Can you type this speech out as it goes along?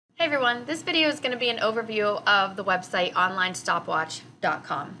Hey everyone, this video is going to be an overview of the website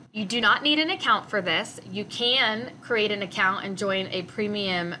onlinestopwatch.com. You do not need an account for this. You can create an account and join a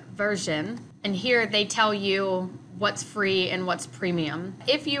premium version. And here they tell you what's free and what's premium.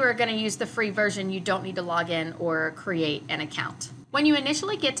 If you are going to use the free version, you don't need to log in or create an account. When you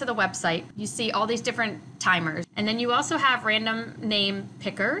initially get to the website, you see all these different timers, and then you also have random name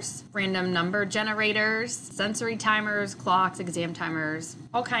pickers, random number generators, sensory timers, clocks, exam timers,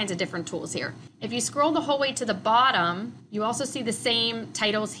 all kinds of different tools here. If you scroll the whole way to the bottom, you also see the same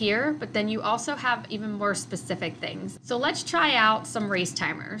titles here, but then you also have even more specific things. So let's try out some race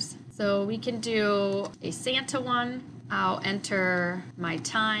timers. So we can do a Santa one. I'll enter my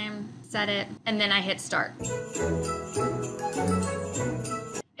time, set it, and then I hit start.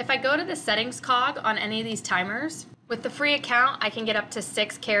 If I go to the settings cog on any of these timers, with the free account, I can get up to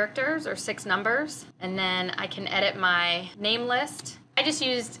 6 characters or 6 numbers, and then I can edit my name list. I just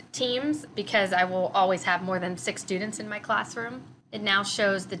used teams because I will always have more than 6 students in my classroom. It now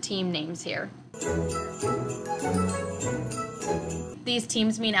shows the team names here. These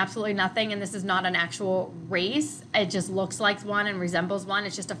teams mean absolutely nothing, and this is not an actual race. It just looks like one and resembles one.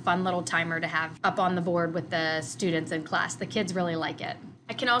 It's just a fun little timer to have up on the board with the students in class. The kids really like it.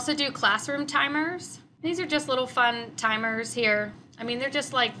 I can also do classroom timers. These are just little fun timers here. I mean, they're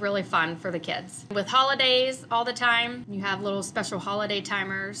just like really fun for the kids. With holidays all the time, you have little special holiday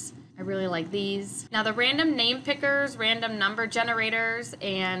timers. I really like these. Now the random name pickers, random number generators,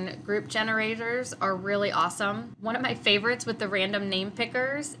 and group generators are really awesome. One of my favorites with the random name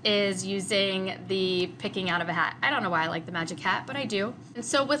pickers is using the picking out of a hat. I don't know why I like the magic hat, but I do. And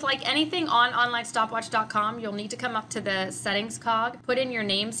so with like anything on onlinestopwatch.com, you'll need to come up to the settings cog, put in your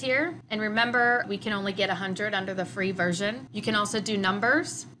names here, and remember we can only get 100 under the free version. You can also do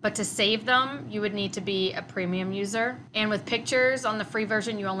numbers, but to save them, you would need to be a premium user. And with pictures on the free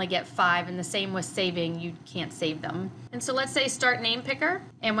version, you only get 5, and the same with saving, you can't save them. And so let's say start name picker,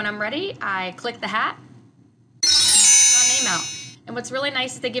 and when I'm ready, I click the hat, name out. And what's really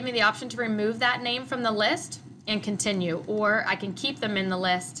nice is they give me the option to remove that name from the list and continue, or I can keep them in the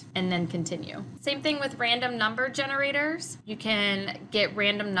list and then continue. Same thing with random number generators. You can get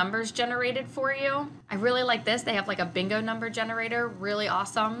random numbers generated for you. I really like this. They have like a bingo number generator, really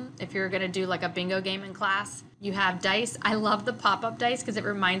awesome if you're gonna do like a bingo game in class. You have dice. I love the pop-up dice because it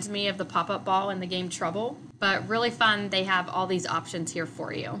reminds me of the pop-up ball in the game Trouble, but really fun. They have all these options here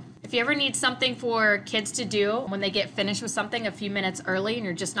for you. If you ever need something for kids to do when they get finished with something a few minutes early and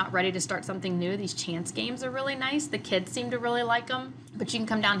you're just not ready to start something new, these chance games are really nice. The kids seem to really like them, but you can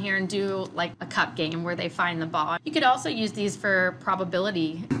come down here and do like a cup game where they find the ball. You could also use these for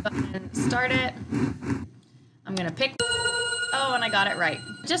probability. Start it. I'm gonna pick. Oh, and I got it right.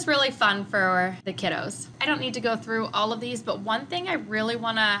 Just really fun for the kiddos. I don't need to go through all of these, but one thing I really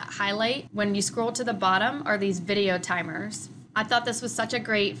want to highlight when you scroll to the bottom are these video timers. I thought this was such a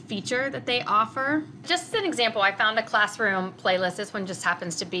great feature that they offer. Just as an example, I found a classroom playlist. This one just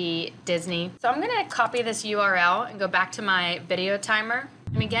happens to be Disney. So I'm gonna copy this URL and go back to my video timer.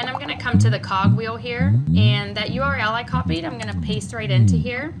 And again, I'm gonna come to the cogwheel here, and that URL I copied, I'm gonna paste right into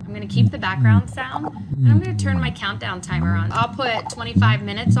here. I'm gonna keep the background sound, and I'm gonna turn my countdown timer on. I'll put 25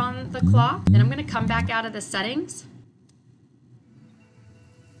 minutes on the clock, then I'm gonna come back out of the settings.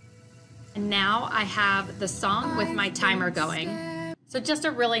 And now I have the song with my timer going. So just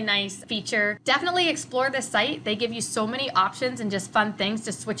a really nice feature. Definitely explore this site. They give you so many options and just fun things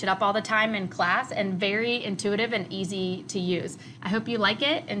to switch it up all the time in class, and very intuitive and easy to use. I hope you like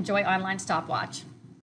it. Enjoy Online Stopwatch.